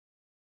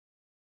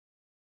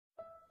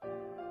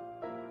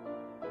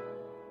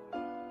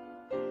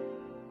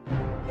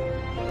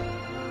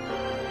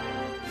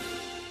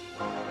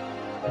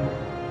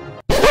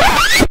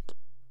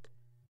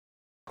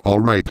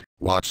Alright,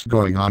 what's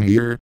going on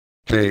here?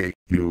 Hey,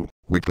 you,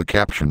 with the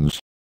captions.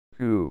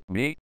 Who,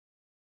 me?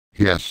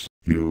 Yes,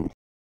 you.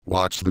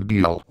 What's the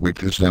deal with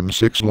this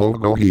M6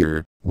 logo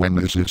here, when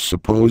this is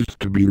supposed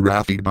to be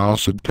Raphy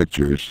Doucet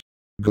Pictures?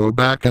 Go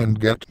back and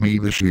get me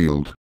the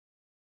shield.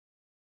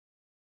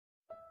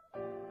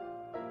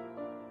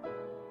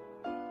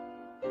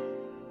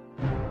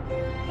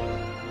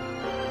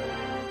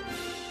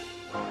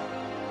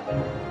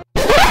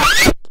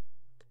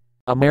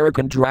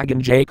 American Dragon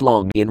Jake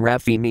Long in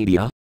Raphy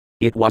Media.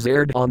 It was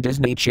aired on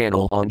Disney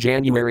Channel on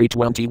January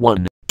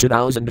 21,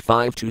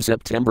 2005 to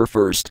September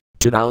 1,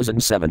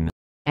 2007.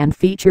 And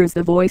features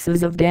the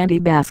voices of Danny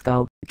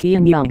Basco,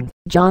 Kian Young,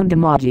 John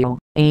DiMaggio,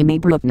 Amy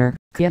Bruckner,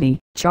 Kitty,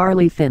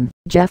 Charlie Finn,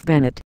 Jeff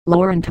Bennett,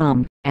 Lauren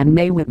Tom, and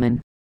Mae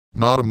Whitman.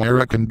 Not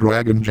American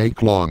Dragon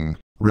Jake Long,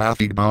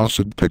 Raphy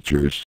Doucet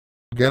Pictures.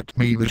 Get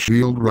me the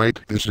shield right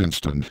this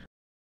instant.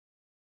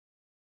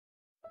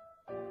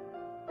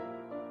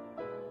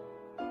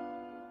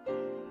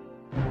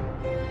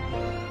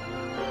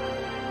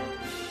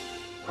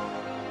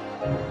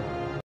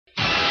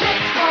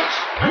 Let's watch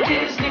a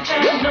Disney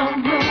Channel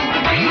movie.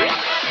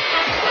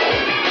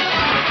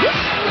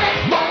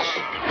 Let's watch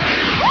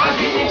a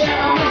Disney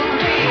Channel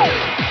movie.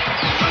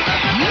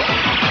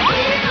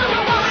 We're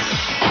gonna watch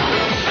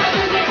a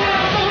Disney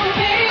Channel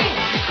movie.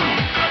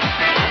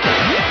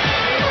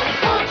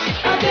 Let's watch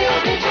a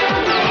Disney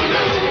Channel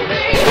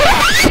movie.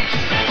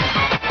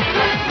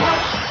 Let's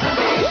watch a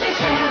Disney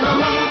Channel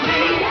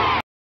movie.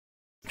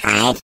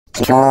 I've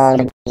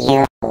told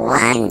you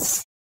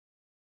once.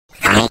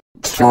 I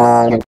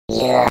told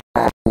you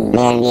a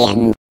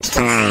million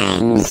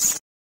times.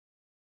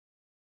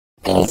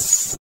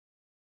 This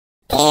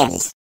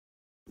is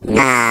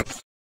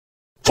not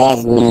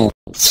Disney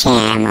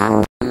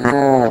Channel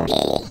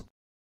movie.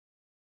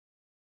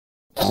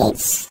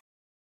 It's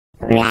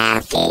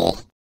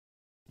Raphy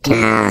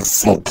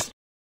Doucet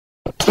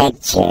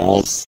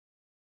Pictures.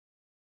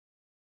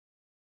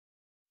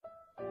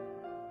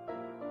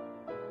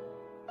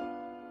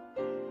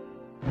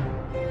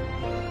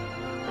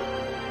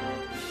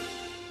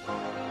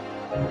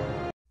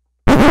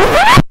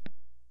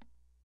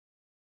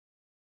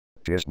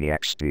 Disney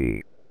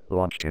XD.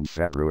 Launched in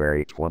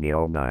February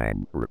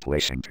 2009,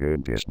 replacing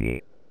Toon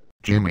Disney.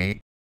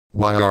 Jimmy,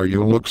 why are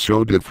you look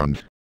so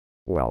different?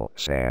 Well,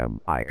 Sam,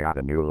 I got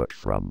a new look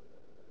from...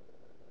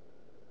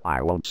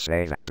 I won't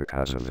say that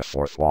because of the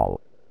fourth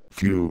wall.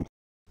 Phew.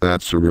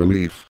 That's a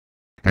relief.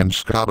 And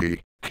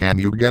Scotty, can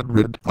you get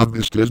rid of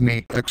this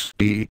Disney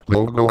XD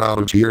logo out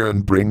of here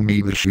and bring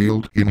me the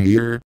shield in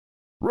here?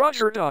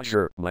 Roger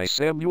Dodger, my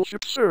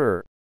Samuelship,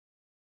 sir.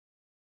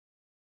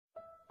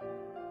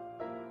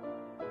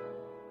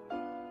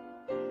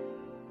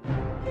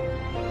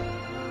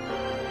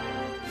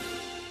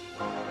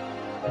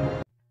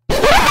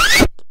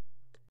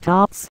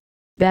 Tops.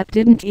 That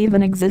didn't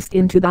even exist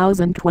in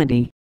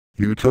 2020.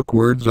 You took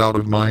words out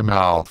of my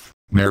mouth,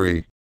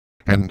 Mary.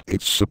 And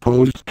it's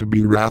supposed to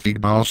be Raphy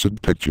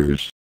Doucet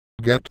Pictures.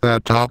 Get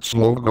that Tots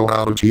logo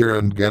out of here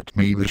and get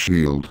me the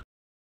shield.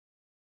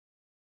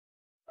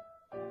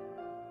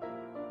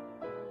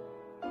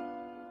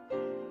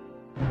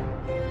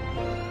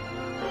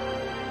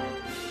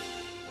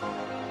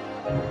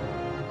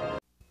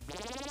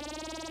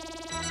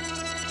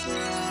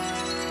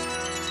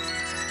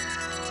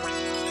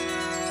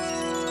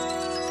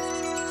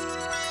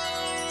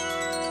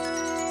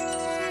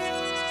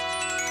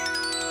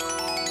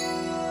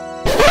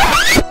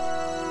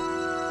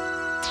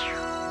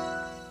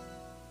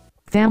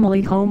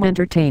 Family Home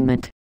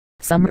Entertainment.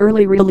 Some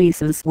early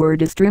releases were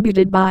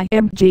distributed by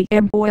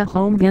MGM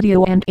Home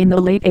Video, and in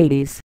the late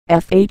 80s,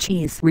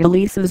 FHE's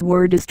releases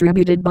were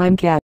distributed by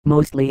MCAT,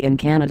 mostly in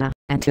Canada,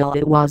 until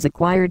it was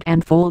acquired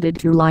and folded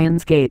to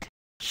Lionsgate.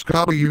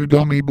 Scotty, you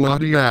dummy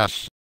bloody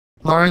ass.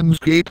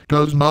 Lionsgate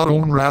does not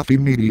own Raphy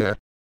Media.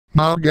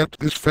 Now get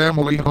this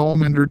Family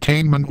Home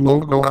Entertainment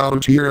logo out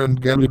of here and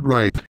get it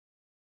right.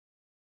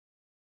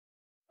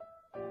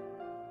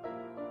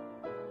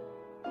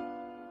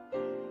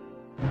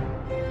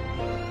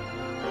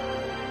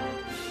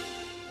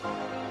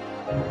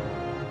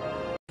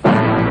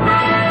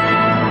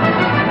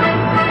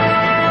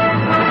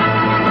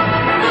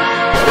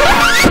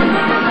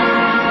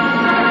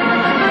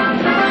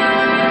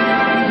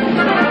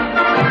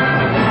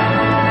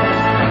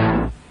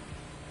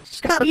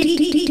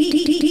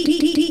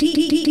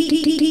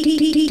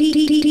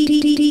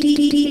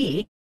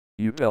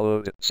 You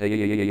bellowed, Sam.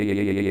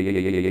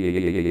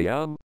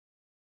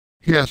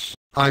 Yes,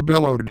 I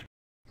bellowed.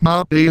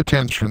 Now pay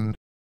attention.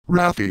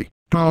 Raphy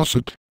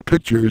Doucet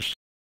Pictures.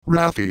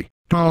 Raphy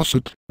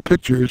Doucet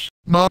Pictures,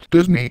 not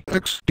Disney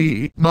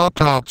XD, not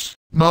Tots,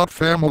 not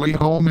Family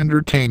Home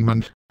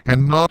Entertainment,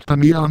 and not the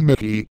Neon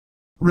Mickey.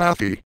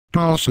 Raphy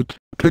Doucet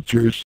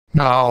Pictures,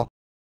 now.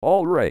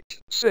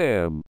 Alright,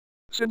 Sam.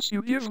 Since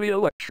you give me a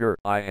lecture,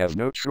 I have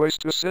no choice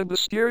to send the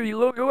scary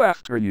logo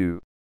after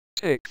you.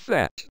 Take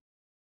that.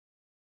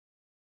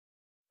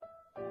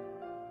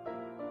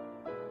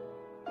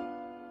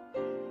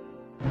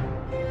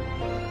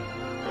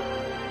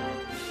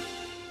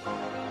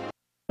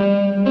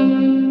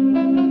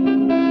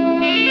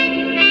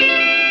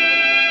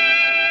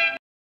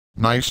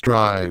 Nice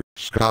try,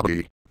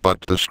 Scotty,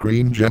 but the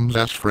Screen Gems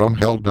S from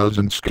hell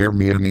doesn't scare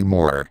me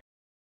anymore.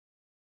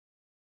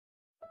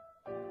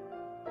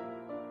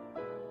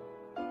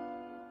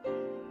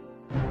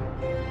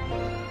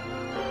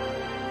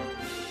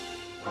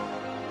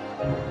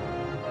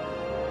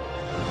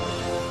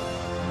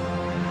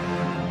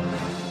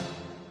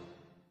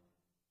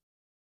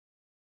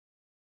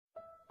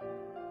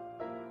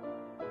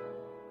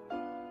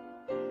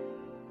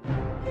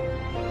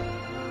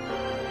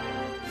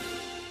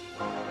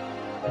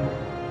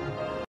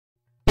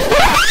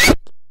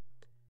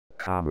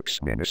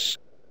 Comics Menace.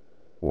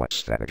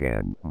 What's that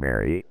again,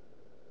 Mary?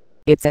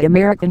 It's an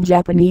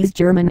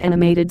American-Japanese-German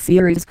animated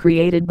series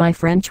created by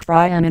French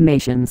Fry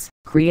Animations,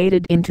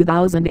 created in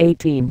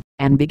 2018,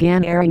 and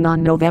began airing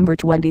on November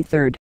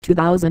 23,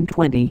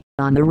 2020,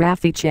 on the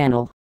Raphy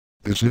channel.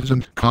 This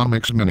isn't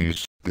Comics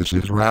Minis, this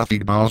is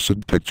Raphy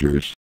Doucet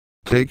Pictures.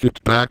 Take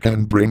it back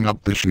and bring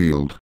up the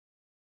shield.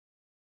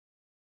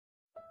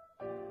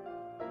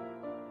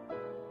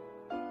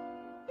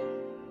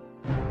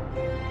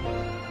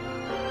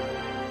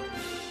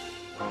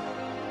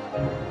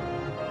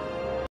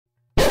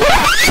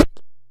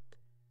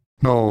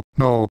 No,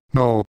 no,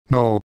 no,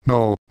 no,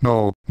 no,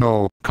 no,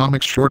 no.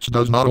 Comics Shorts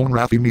does not own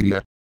Raphy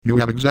Media. You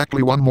have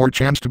exactly one more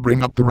chance to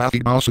bring up the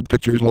Raphy Doucet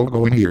Pictures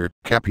logo in here,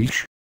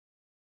 capiche?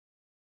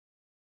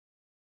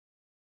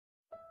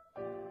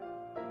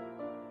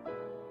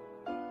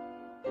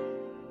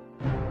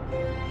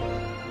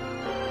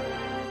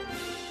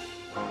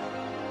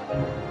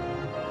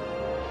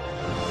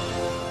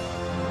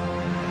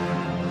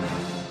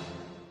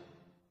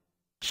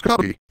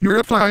 Scotty,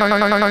 you're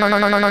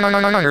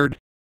fired.